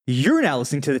You're now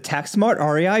listening to the Tax Smart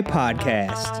REI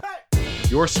podcast.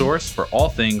 Your source for all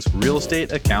things real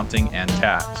estate, accounting, and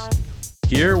tax.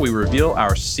 Here we reveal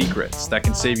our secrets that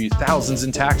can save you thousands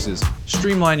in taxes,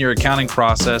 streamline your accounting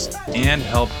process, and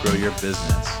help grow your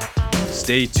business.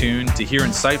 Stay tuned to hear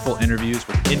insightful interviews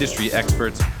with industry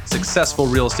experts, successful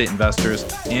real estate investors,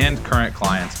 and current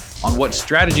clients on what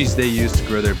strategies they use to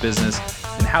grow their business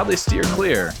and how they steer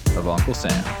clear of Uncle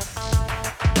Sam.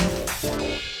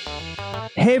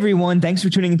 Hey everyone, thanks for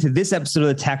tuning into this episode of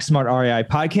the Tax Smart REI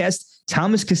podcast.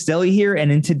 Thomas Castelli here,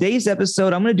 and in today's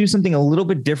episode, I'm going to do something a little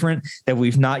bit different that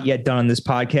we've not yet done on this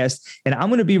podcast, and I'm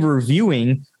going to be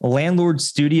reviewing Landlord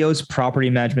Studio's property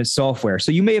management software.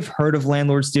 So you may have heard of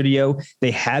Landlord Studio.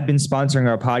 They have been sponsoring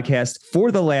our podcast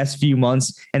for the last few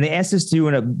months, and they asked us to do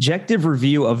an objective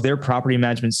review of their property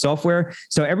management software.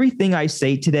 So everything I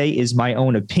say today is my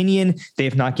own opinion. They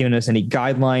have not given us any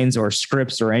guidelines or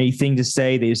scripts or anything to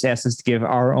say. They just asked us to give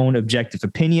our own objective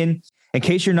opinion. In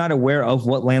case you're not aware of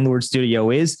what Landlord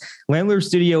Studio is, Landlord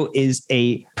Studio is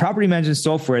a property management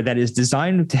software that is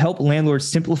designed to help landlords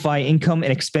simplify income and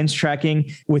expense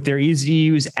tracking with their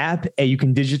easy-to-use app. You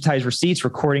can digitize receipts,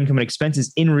 record income and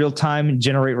expenses in real time,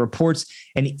 generate reports,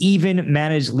 and even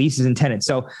manage leases and tenants.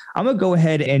 So I'm going to go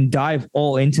ahead and dive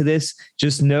all into this.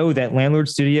 Just know that Landlord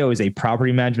Studio is a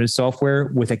property management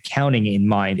software with accounting in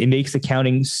mind. It makes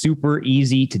accounting super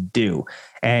easy to do.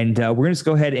 And we're going to just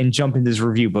go ahead and jump into this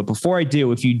review. But before I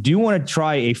do, if you do want to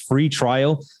try a free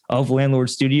trial of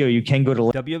Landlord Studio, you can go to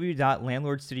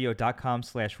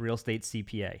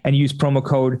www.landlordstudio.com/realestatecpa and use promo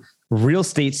code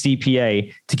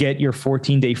RealEstateCPA to get your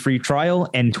 14-day free trial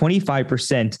and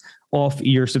 25% off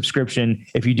your subscription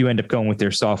if you do end up going with their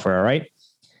software. All right.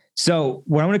 So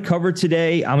what I'm going to cover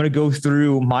today, I'm going to go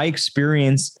through my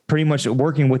experience pretty much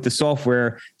working with the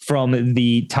software from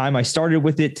the time I started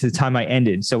with it to the time I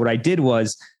ended. So what I did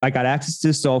was I got access to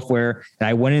the software and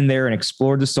I went in there and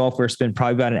explored the software, spent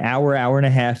probably about an hour, hour and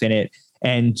a half in it,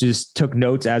 and just took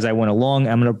notes as I went along.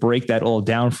 I'm going to break that all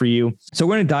down for you. So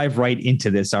we're going to dive right into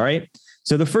this. All right.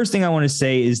 So the first thing I want to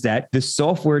say is that the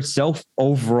software itself,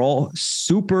 overall,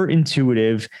 super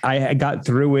intuitive. I got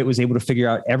through it, was able to figure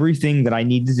out everything that I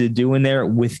needed to do in there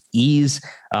with ease.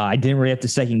 I didn't really have to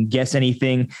second guess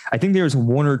anything. I think there was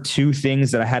one or two things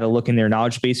that I had to look in their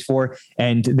knowledge base for.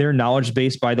 And their knowledge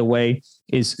base, by the way,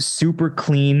 is super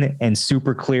clean and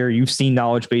super clear. You've seen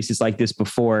knowledge bases like this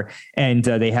before, and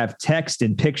they have text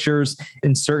and pictures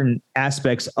in certain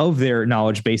aspects of their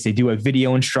knowledge base. They do have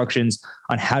video instructions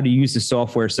on how to use the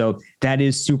software. So that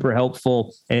is super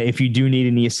helpful. If you do need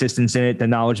any assistance in it, the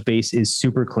knowledge base is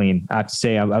super clean. I have to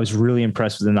say, I was really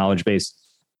impressed with the knowledge base.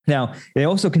 Now, they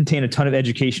also contain a ton of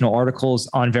educational articles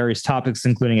on various topics,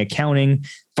 including accounting,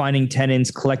 finding tenants,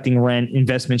 collecting rent,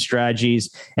 investment strategies,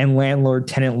 and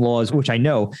landlord-tenant laws, which I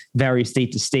know vary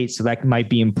state to state. So that might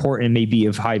be important and may be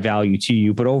of high value to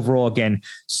you. But overall, again,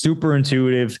 super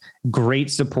intuitive,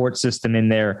 great support system in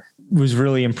there. Was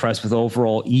really impressed with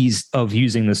overall ease of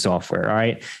using the software. All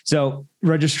right. So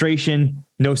registration,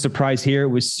 no surprise here. It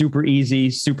was super easy,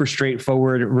 super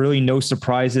straightforward, really no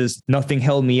surprises. Nothing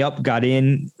held me up, got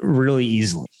in really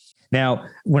easily. Now,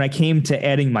 when I came to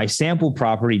adding my sample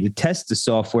property to test the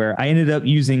software, I ended up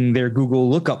using their Google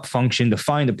lookup function to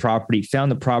find the property,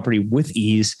 found the property with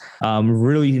ease.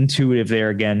 Really intuitive there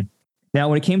again. Now,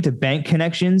 when it came to bank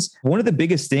connections, one of the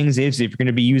biggest things is if you're going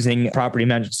to be using property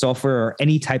management software or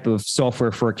any type of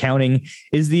software for accounting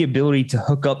is the ability to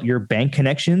hook up your bank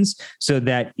connections so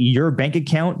that your bank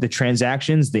account, the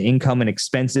transactions, the income and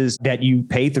expenses that you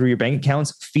pay through your bank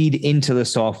accounts feed into the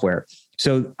software.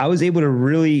 So I was able to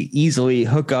really easily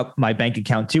hook up my bank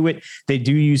account to it. They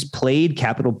do use Plaid,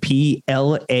 capital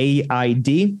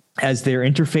P-L-A-I-D, as their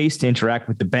interface to interact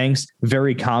with the banks.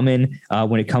 Very common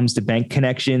when it comes to bank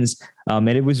connections. And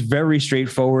it was very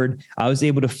straightforward. I was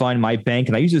able to find my bank,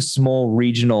 and I use a small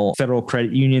regional federal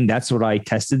credit union. That's what I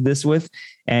tested this with.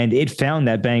 And it found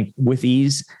that bank with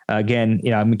ease. Again,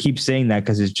 I'm going to keep saying that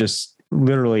because it's just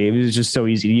literally, it was just so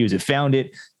easy to use. It found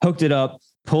it, hooked it up,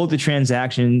 pulled the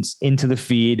transactions into the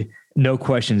feed, no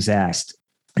questions asked.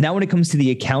 Now, when it comes to the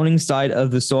accounting side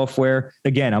of the software,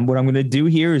 again, what I'm going to do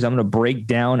here is I'm going to break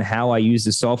down how I use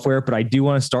the software, but I do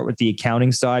want to start with the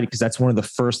accounting side because that's one of the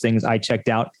first things I checked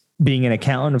out, being an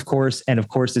accountant, of course. And of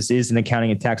course, this is an accounting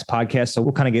and tax podcast, so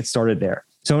we'll kind of get started there.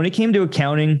 So when it came to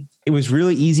accounting, it was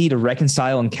really easy to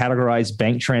reconcile and categorize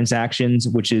bank transactions,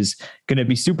 which is going to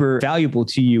be super valuable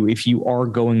to you if you are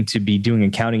going to be doing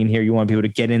accounting in here. You want to be able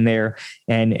to get in there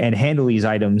and handle these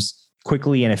items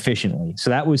quickly and efficiently.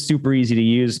 So that was super easy to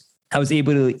use. I was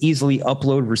able to easily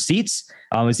upload receipts.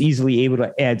 I was easily able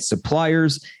to add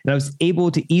suppliers, and I was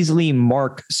able to easily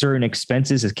mark certain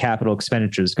expenses as capital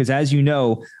expenditures. Because as you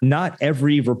know, not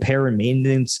every repair and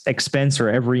maintenance expense or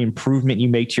every improvement you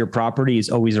make to your property is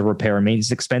always a repair and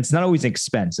maintenance expense. Not always an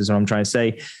expense is what I'm trying to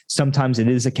say. Sometimes it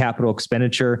is a capital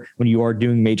expenditure when you are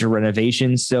doing major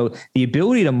renovations. So the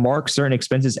ability to mark certain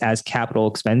expenses as capital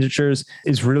expenditures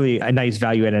is really a nice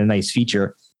value add and a nice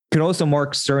feature. You can also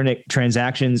mark certain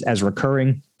transactions as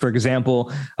recurring. For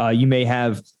example, you may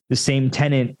have the same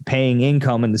tenant paying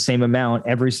income in the same amount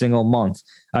every single month.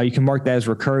 You can mark that as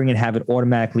recurring and have it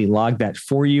automatically log that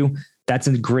for you. That's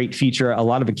a great feature. A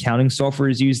lot of accounting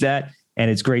softwares use that. And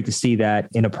it's great to see that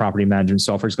in a property management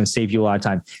software. It's going to save you a lot of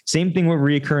time. Same thing with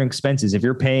recurring expenses. If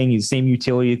you're paying the same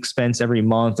utility expense every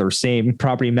month or same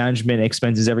property management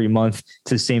expenses every month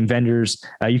to the same vendors,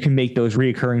 you can make those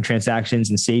recurring transactions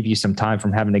and save you some time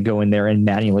from having to go in there and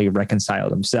manually reconcile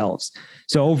themselves.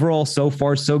 So overall, so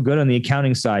far, so good on the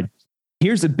accounting side.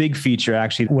 Here's a big feature,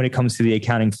 actually, when it comes to the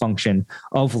accounting function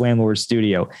of Landlord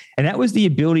Studio. And that was the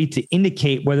ability to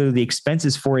indicate whether the expense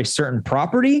is for a certain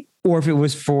property or if it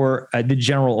was for the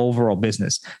general overall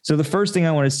business. So the first thing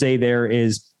I want to say there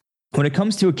is when it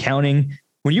comes to accounting,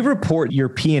 when you report your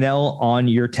P&L on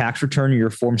your tax return or your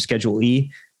Form Schedule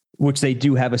E, which they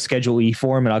do have a Schedule E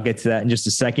form, and I'll get to that in just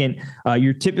a second.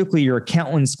 Your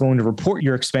accountant's going to report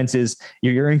your expenses,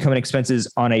 your income and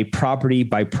expenses on a property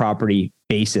by property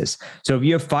basis. So if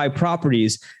you have 5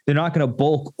 properties, they're not going to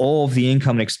bulk all of the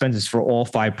income and expenses for all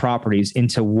 5 properties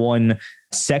into one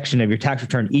section of your tax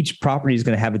return. Each property is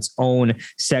going to have its own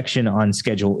section on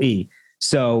Schedule E.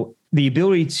 So the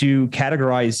ability to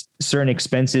categorize certain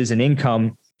expenses and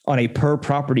income on a per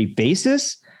property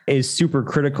basis is super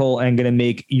critical and going to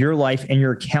make your life and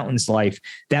your accountant's life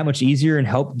that much easier and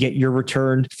help get your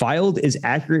return filed as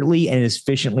accurately and as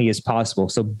efficiently as possible.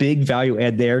 So big value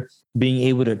add there, being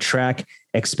able to track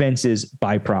expenses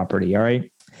by property. All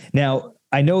right. Now,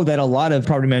 I know that a lot of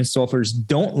property management softwares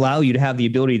don't allow you to have the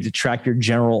ability to track your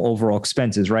general overall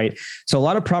expenses, right? So a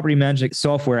lot of property management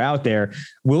software out there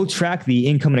will track the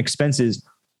income and expenses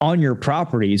on your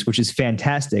properties, which is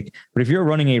fantastic. But if you're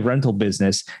running a rental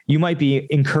business, you might be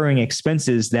incurring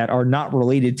expenses that are not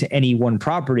related to any one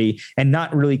property and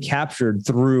not really captured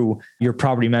through your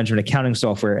property management accounting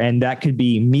software. And that could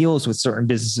be meals with certain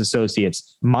business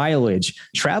associates, mileage,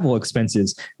 travel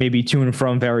expenses, maybe to and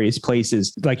from various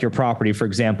places like your property, for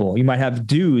example. You might have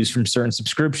dues from certain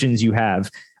subscriptions you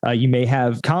have. You may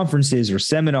have conferences or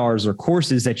seminars or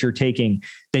courses that you're taking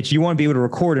that you want to be able to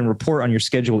record and report on your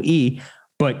Schedule E,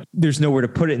 but there's nowhere to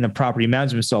put it in the property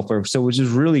management software. So which is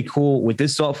really cool with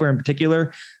this software in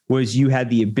particular was you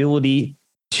had the ability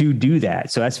to do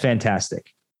that. So that's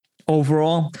fantastic.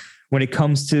 Overall, when it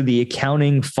comes to the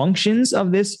accounting functions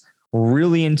of this,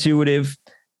 really intuitive,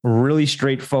 really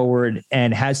straightforward,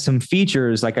 and has some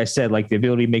features, like I said, like the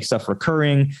ability to make stuff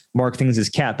recurring, mark things as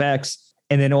CapEx,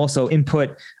 and then also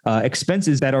input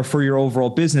expenses that are for your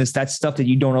overall business. That's stuff that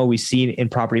you don't always see in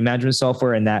property management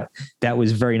software. And that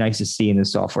was very nice to see in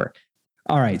this software.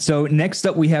 All right. So next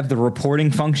up, we have the reporting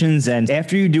functions. And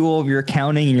after you do all of your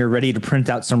accounting and you're ready to print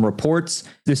out some reports,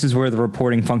 this is where the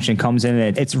reporting function comes in.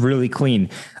 And it's really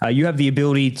clean. You have the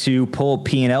ability to pull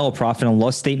P&L, a profit and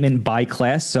loss statement by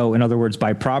class. So in other words,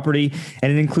 by property.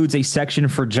 And it includes a section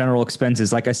for general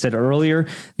expenses. Like I said earlier,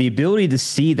 the ability to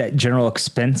see that general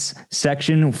expense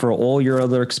section for all your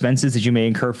other expenses that you may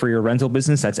incur for your rental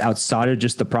business that's outside of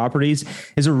just the properties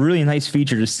is a really nice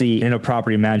feature to see in a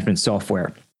property management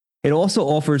software. It also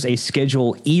offers a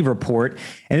Schedule E report,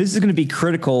 and this is going to be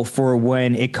critical for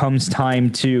when it comes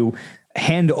time to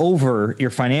hand over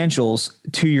your financials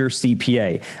to your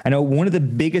CPA. I know one of the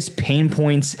biggest pain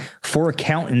points for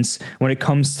accountants when it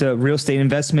comes to real estate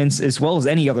investments, as well as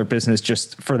any other business,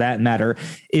 just for that matter,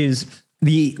 is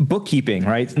the bookkeeping,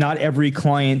 right? Not every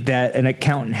client that an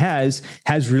accountant has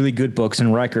really good books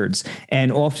and records.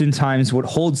 And oftentimes what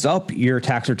holds up your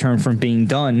tax return from being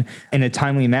done in a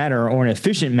timely manner or an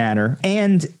efficient manner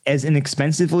and as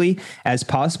inexpensively as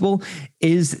possible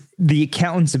is the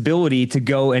accountant's ability to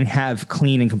go and have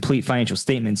clean and complete financial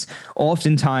statements.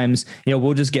 Oftentimes,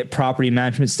 we'll just get property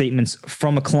management statements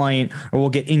from a client, or we'll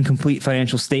get incomplete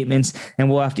financial statements, and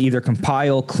we'll have to either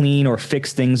compile, clean, or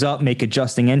fix things up, make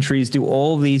adjusting entries, do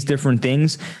all of these different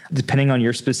things, depending on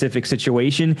your specific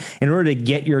situation, in order to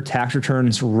get your tax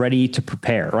returns ready to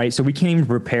prepare, right? So we can't even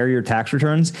prepare your tax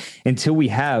returns until we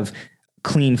have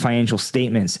clean financial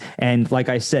statements. And like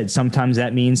I said, sometimes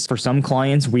that means for some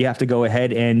clients, we have to go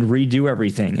ahead and redo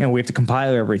everything and we have to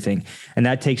compile everything. And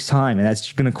that takes time and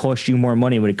that's going to cost you more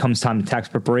money when it comes time to tax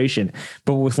preparation.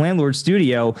 But with Landlord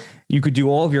Studio, you could do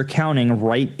all of your accounting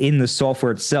right in the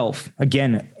software itself.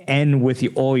 Again, and with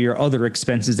all your other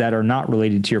expenses that are not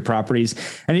related to your properties.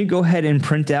 And you go ahead and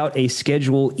print out a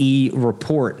Schedule E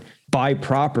report by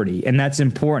property. And that's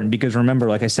important because remember,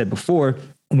 like I said before,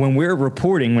 when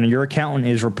your accountant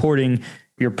is reporting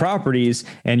your properties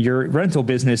and your rental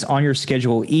business on your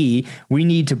Schedule E, we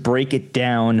need to break it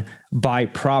down by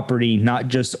property, not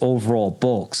just overall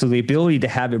bulk. So the ability to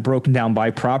have it broken down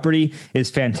by property is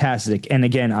fantastic. And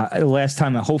again, last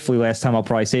time I'll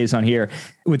probably say this on here,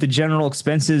 with the general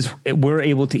expenses, we're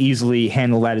able to easily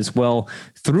handle that as well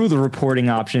through the reporting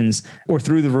options or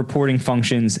through the reporting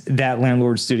functions that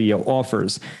Landlord Studio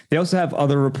offers. They also have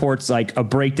other reports like a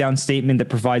breakdown statement that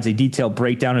provides a detailed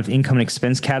breakdown of income and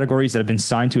expense categories that have been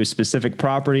assigned to a specific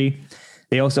property.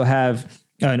 They also have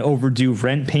an overdue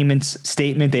rent payments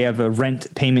statement. They have a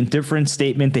rent payment difference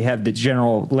statement. They have the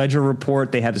general ledger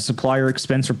report. They have the supplier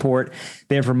expense report.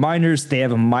 They have reminders. They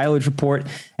have a mileage report.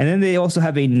 And then they also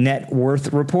have a net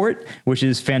worth report, which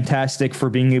is fantastic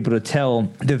for being able to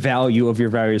tell the value of your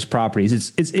various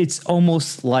properties. It's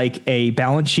almost like a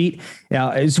balance sheet.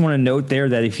 Now, I just want to note there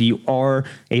that if you are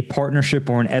a partnership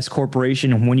or an S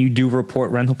corporation, and when you do report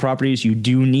rental properties, you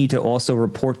do need to also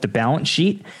report the balance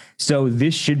sheet. So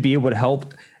this should be able to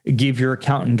help give your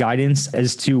accountant guidance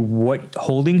as to what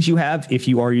holdings you have if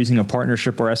you are using a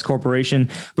partnership or S corporation.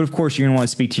 But of course, you're going to want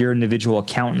to speak to your individual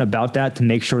accountant about that to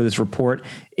make sure this report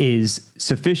is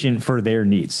sufficient for their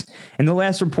needs. And the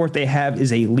last report they have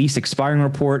is a lease expiring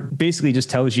report. Basically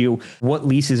just tells you what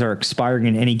leases are expiring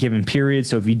in any given period.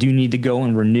 So if you do need to go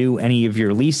and renew any of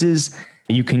your leases,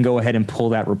 you can go ahead and pull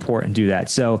that report and do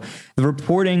that. So the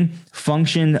reporting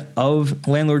function of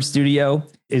Landlord Studio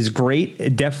is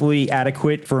great, definitely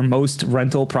adequate for most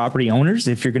rental property owners.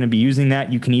 If you're going to be using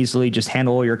that, you can easily just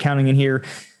handle all your accounting in here,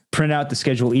 print out the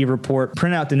Schedule E report,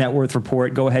 print out the net worth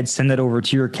report, go ahead, send that over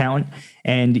to your accountant,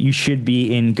 and you should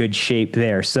be in good shape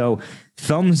there. So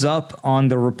thumbs up on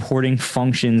the reporting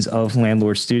functions of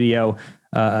Landlord Studio.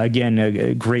 Again,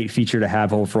 a great feature to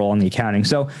have overall in the accounting.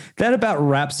 So that about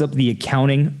wraps up the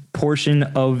accounting portion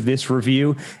of this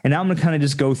review. And now I'm going to kind of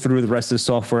just go through the rest of the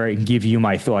software and give you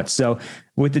my thoughts. So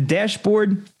with the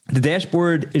dashboard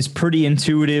is pretty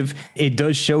intuitive. It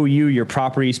does show you your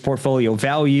property's portfolio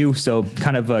value. So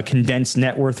kind of a condensed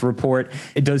net worth report.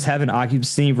 It does have an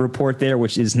occupancy report there,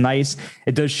 which is nice.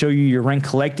 It does show you your rent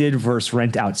collected versus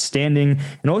rent outstanding.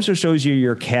 It also shows you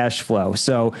your cash flow.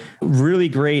 So really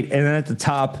great. And then at the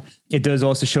top, it does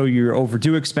also show you your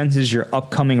overdue expenses, your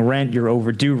upcoming rent, your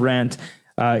overdue rent,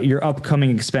 your upcoming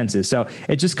expenses. So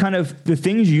it's just kind of the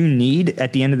things you need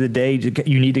at the end of the day.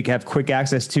 You need to have quick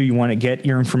access to. You want to get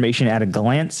your information at a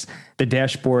glance. The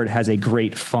dashboard has a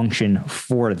great function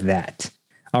for that.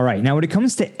 All right. Now, when it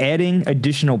comes to adding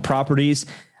additional properties,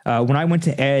 when I went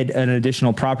to add an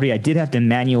additional property, I did have to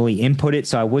manually input it.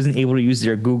 So I wasn't able to use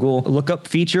their Google lookup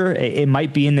feature. It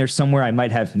might be in there somewhere. I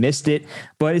might have missed it,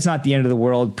 but it's not the end of the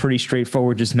world. Pretty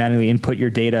straightforward. Just manually input your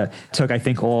data. Took, I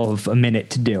think, all of a minute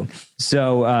to do.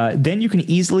 So then you can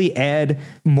easily add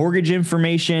mortgage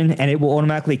information and it will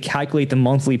automatically calculate the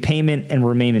monthly payment and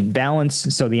remaining balance.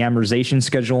 So the amortization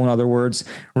schedule, in other words,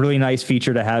 really nice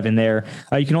feature to have in there.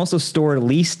 You can also store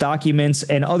lease documents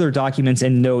and other documents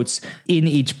and notes in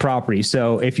each property.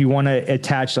 So if you want to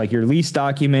attach like your lease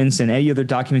documents and any other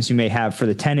documents you may have for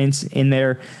the tenants in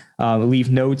there,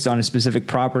 leave notes on a specific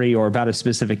property or about a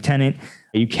specific tenant,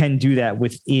 you can do that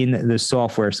within the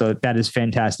software. So that is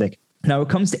fantastic. Now, when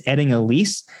it comes to adding a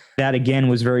lease, that again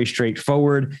was very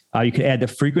straightforward. You can add the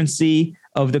frequency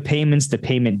of the payments, the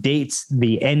payment dates,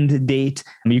 the end date.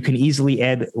 You can easily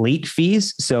add late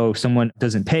fees. So if someone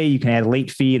doesn't pay, you can add a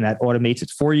late fee and that automates it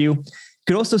for you. You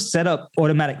could also set up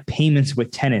automatic payments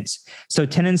with tenants. So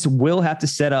tenants will have to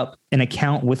set up an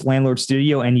account with Landlord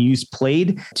Studio and use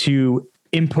Plaid to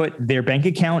input their bank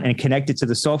account and connect it to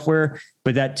the software.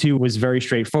 But that too was very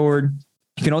straightforward.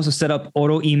 You can also set up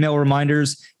auto email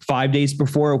reminders 5 days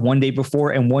before, 1 day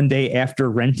before, and 1 day after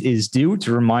rent is due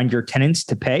to remind your tenants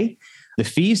to pay. The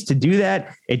fees to do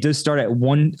that, it does start at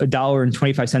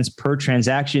 $1.25 per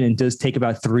transaction and does take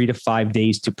about 3 to 5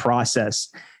 days to process.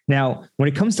 Now, when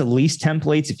it comes to lease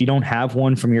templates, if you don't have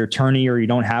one from your attorney or you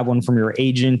don't have one from your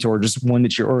agent or just one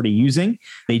that you're already using,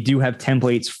 they do have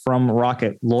templates from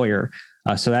Rocket Lawyer.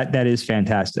 So that is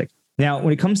fantastic. Now,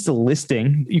 when it comes to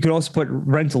listing, you could also put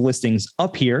rental listings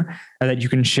up here that you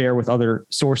can share with other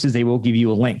sources. They will give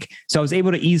you a link. So I was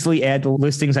able to easily add the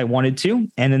listings I wanted to,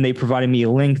 and then they provided me a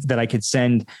link that I could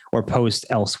send or post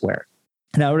elsewhere.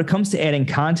 Now, when it comes to adding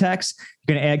contacts,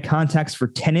 you're going to add contacts for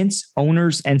tenants,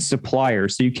 owners, and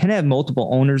suppliers. So you can have multiple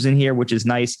owners in here, which is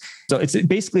nice. So it's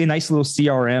basically a nice little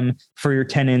CRM for your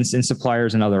tenants and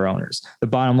suppliers and other owners. The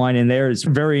bottom line in there is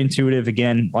very intuitive,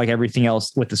 again, like everything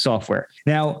else with the software.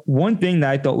 Now, one thing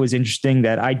that I thought was interesting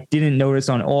that I didn't notice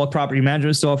on all property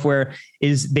management software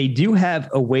is they do have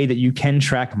a way that you can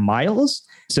track miles.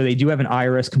 So they do have an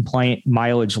IRS compliant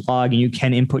mileage log, and you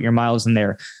can input your miles in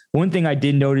there. One thing I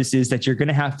did notice is that you're going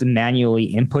to have to manually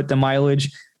input the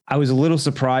mileage. I was a little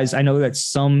surprised. I know that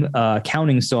some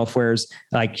accounting softwares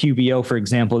like QBO, for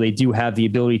example, they do have the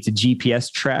ability to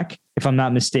GPS track, if I'm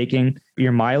not mistaken,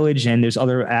 your mileage. And there's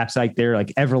other apps out there like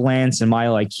Everlance and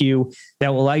MileIQ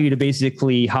that will allow you to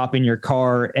basically hop in your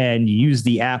car and use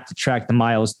the app to track the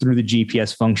miles through the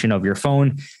GPS function of your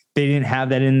phone. They didn't have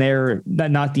that in there.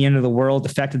 Not the end of the world. The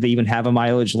fact that they even have a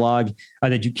mileage log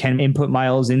that you can input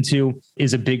miles into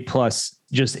is a big plus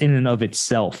just in and of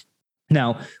itself.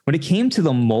 Now, when it came to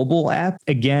the mobile app,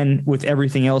 again, with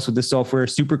everything else with the software,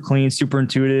 super clean, super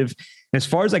intuitive. As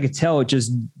far as I could tell, it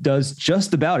just does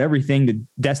just about everything the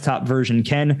desktop version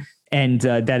can. And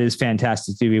that is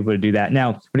fantastic to be able to do that.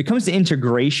 Now, when it comes to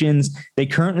integrations, they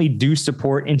currently do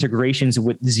support integrations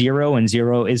with Xero, and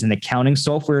Xero is an accounting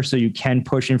software. So you can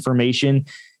push information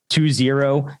to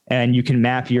Xero, and you can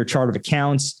map your chart of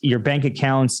accounts, your bank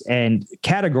accounts, and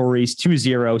categories to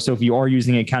Xero. So if you are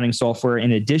using accounting software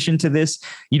in addition to this,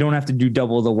 you don't have to do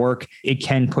double the work. It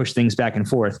can push things back and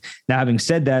forth. Now, having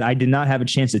said that, I did not have a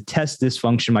chance to test this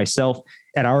function myself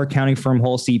at our accounting firm,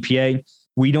 Hall CPA.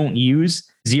 We don't use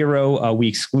Xero. We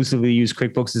exclusively use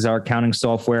QuickBooks as our accounting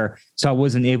software. So I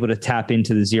wasn't able to tap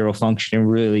into the Xero function and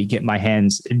really get my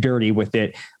hands dirty with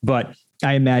it. But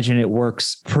I imagine it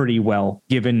works pretty well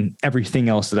given everything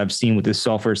else that I've seen with this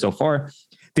software so far.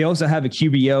 They also have a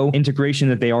QBO integration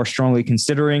that they are strongly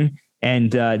considering.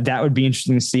 And that would be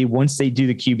interesting to see. Once they do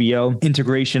the QBO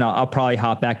integration, I'll probably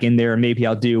hop back in there and maybe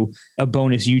I'll do a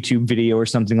bonus YouTube video or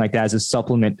something like that as a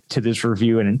supplement to this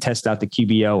review and test out the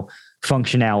QBO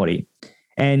functionality.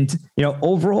 And,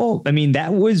 overall,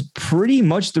 that was pretty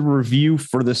much the review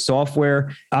for the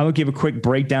software. I will give a quick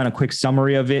breakdown, a quick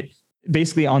summary of it.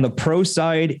 Basically, on the pro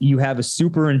side, you have a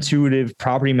super intuitive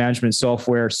property management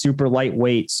software, super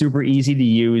lightweight, super easy to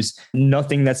use,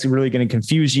 nothing that's really going to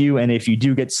confuse you. And if you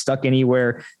do get stuck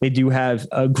anywhere, they do have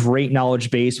a great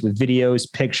knowledge base with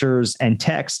videos, pictures, and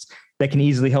text that can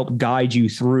easily help guide you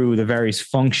through the various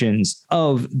functions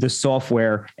of the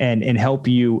software and help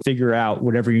you figure out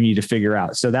whatever you need to figure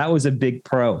out. So that was a big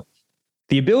pro.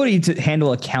 The ability to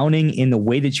handle accounting in the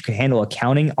way that you can handle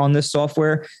accounting on this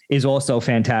software is also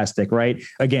fantastic, right?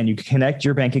 Again, you can connect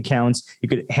your bank accounts. You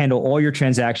could handle all your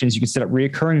transactions. You can set up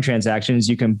recurring transactions.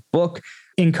 You can book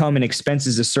income and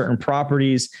expenses of certain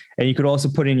properties. And you could also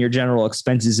put in your general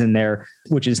expenses in there,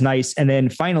 which is nice. And then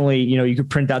finally, you could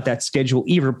print out that Schedule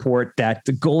E report, that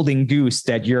the golden goose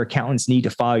that your accountants need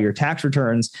to file your tax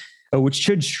returns, which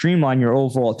should streamline your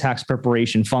overall tax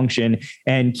preparation function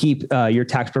and keep your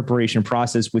tax preparation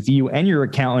process with you and your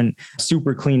accountant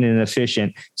super clean and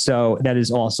efficient. So that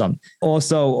is awesome.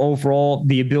 Also, overall,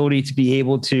 the ability to be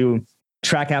able to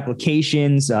track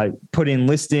applications, put in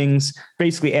listings,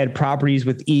 basically add properties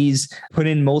with ease, put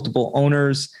in multiple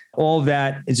owners. All of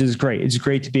that is just great. It's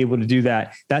great to be able to do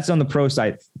that. That's on the pro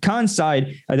side. Con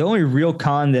side, the only real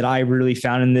con that I really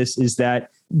found in this is that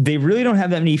they really don't have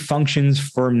that many functions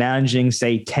for managing,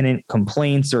 say, tenant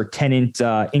complaints or tenant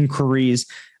inquiries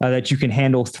that you can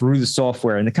handle through the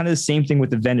software. And kind of the same thing with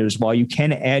the vendors. While you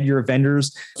can add your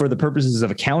vendors for the purposes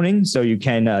of accounting, so you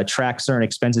can track certain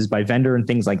expenses by vendor and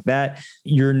things like that,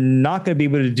 you're not going to be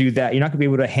able to do that. You're not going to be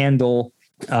able to handle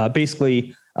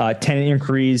tenant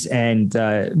inquiries and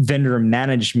vendor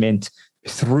management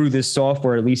through this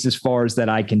software, at least as far as that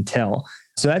I can tell.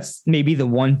 So that's maybe the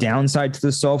one downside to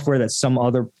the software that some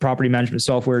other property management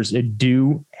softwares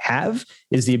do have,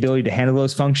 is the ability to handle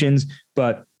those functions.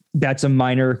 But that's a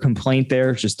minor complaint there.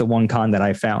 It's just the one con that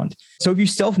I found. So if you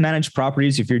self-manage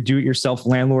properties, if you're do-it-yourself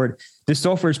landlord, this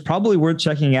software is probably worth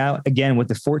checking out. Again, with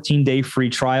the 14-day free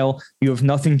trial, you have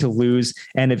nothing to lose.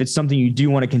 And if it's something you do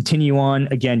want to continue on,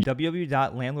 again,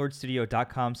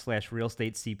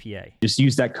 www.landlordstudio.com/realestatecpa. Just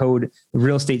use that code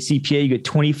realestatecpa. You get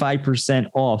 25%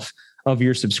 off of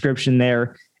your subscription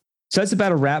there. So that's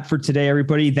about a wrap for today,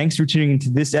 everybody. Thanks for tuning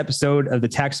into this episode of the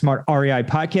Tax Smart REI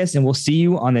podcast, and we'll see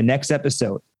you on the next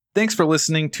episode. Thanks for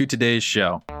listening to today's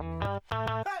show.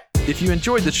 Hey! If you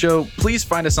enjoyed the show, please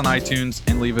find us on iTunes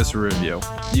and leave us a review.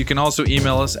 You can also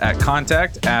email us at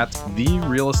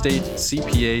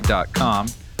contact@therealestatecpa.com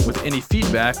with any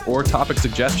feedback or topic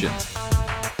suggestions.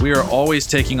 We are always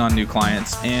taking on new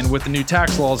clients, and with the new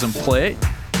tax laws in play,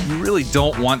 you really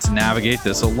don't want to navigate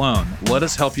this alone. Let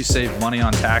us help you save money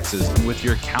on taxes and with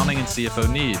your accounting and CFO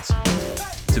needs.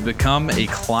 To become a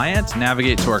client,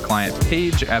 navigate to our client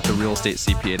page at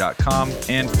therealestatecpa.com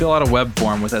and fill out a web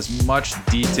form with as much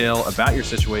detail about your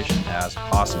situation as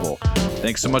possible.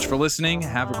 Thanks so much for listening.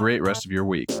 Have a great rest of your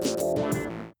week.